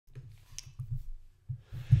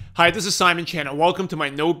Hi, this is Simon Chan, and welcome to my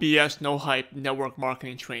No BS, No Hype network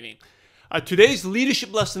marketing training. Today's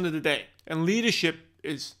leadership lesson of the day, and leadership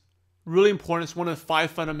is really important. It's one of the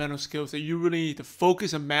 5 fundamental skills that you really need to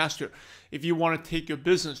focus and master if you want to take your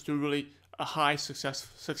business to really a high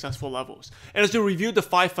successful levels. And as to review the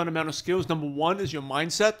 5 fundamental skills, number 1 is your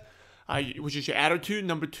mindset, which is your attitude.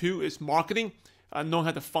 Number 2 is marketing, knowing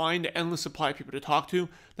how to find the endless supply of people to talk to.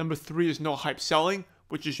 Number 3 is no hype selling,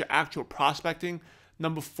 which is your actual prospecting.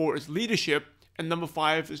 Number 4 is leadership, and number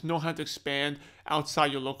 5 is know how to expand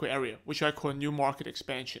outside your local area, which I call new market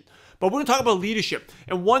expansion. But we're going to talk about leadership,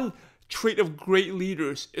 and one trait of great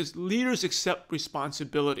leaders is leaders accept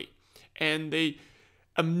responsibility, and they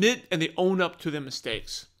admit and they own up to their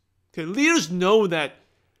mistakes. Okay, leaders know that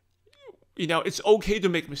it's okay to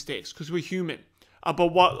make mistakes because we're human. But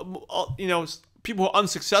what people who are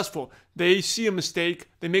unsuccessful, they see a mistake,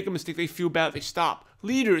 they make a mistake, they feel bad, they stop.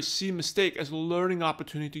 Leaders see a mistake as a learning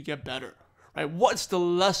opportunity to get better, right? What's the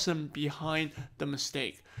lesson behind the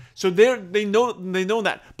mistake? So they know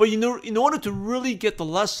that. But in order to really get the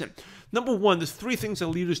lesson, number 1, there's 3 things that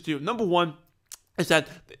leaders do. Number 1 is that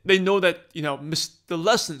they know that the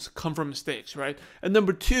lessons come from mistakes, right? And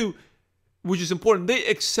number 2, which is important, they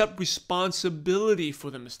accept responsibility for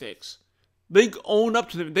the mistakes. They own up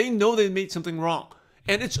to them. They know they made something wrong,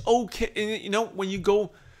 and it's okay. And,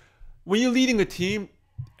 when you're leading a team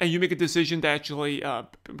and you make a decision that actually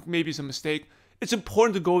maybe it's a mistake, it's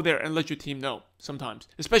important to go there and let your team know sometimes,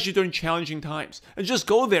 especially during challenging times. And just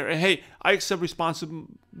go there and, hey, I accept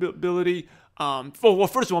responsibility.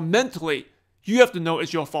 First of all, mentally, you have to know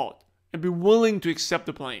it's your fault and be willing to accept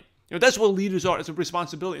the blame. That's what leaders are. It's a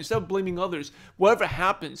responsibility. Instead of blaming others, whatever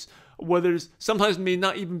happens, whether sometimes it may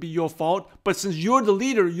not even be your fault, but since you're the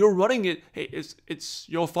leader, you're running it, hey, it's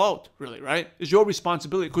your fault, really, right? It's your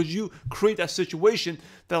responsibility because you create that situation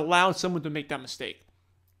that allowed someone to make that mistake,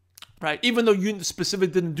 right? Even though you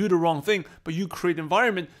specifically didn't do the wrong thing, but you create an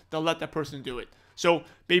environment that let that person do it. So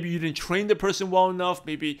maybe you didn't train the person well enough,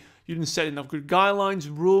 maybe you didn't set enough good guidelines,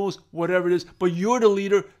 rules, whatever it is, but you're the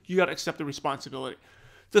leader, you got to accept the responsibility.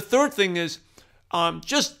 The third thing is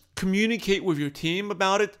just communicate with your team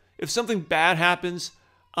about it. If something bad happens,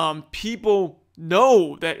 people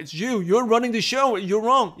know that it's you. You're running the show. You're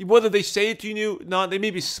wrong. Whether they say it to you, not, they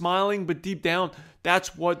may be smiling, but deep down,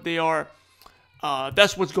 that's what they are.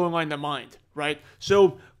 That's what's going on in their mind, right?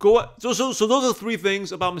 So those are 3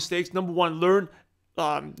 things about mistakes. Number 1, learn,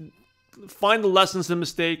 find the lessons in the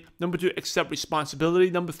mistake. Number 2, accept responsibility.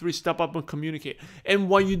 Number 3, step up and communicate. And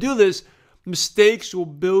when you do this, mistakes will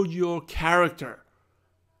build your character.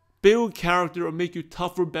 Build character or make you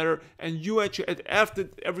tougher, better, and you actually, after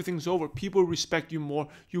everything's over, people respect you more.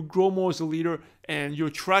 You grow more as a leader, and you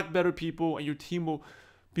attract better people, and your team will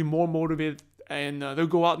be more motivated, and they'll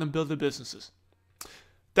go out and build their businesses.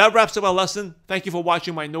 That wraps up our lesson. Thank you for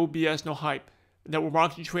watching my No BS, No Hype network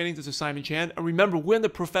marketing training. This is Simon Chan, and remember, we're in the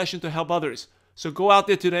profession to help others. So go out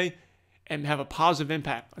there today and have a positive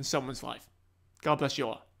impact on someone's life. God bless you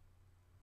all.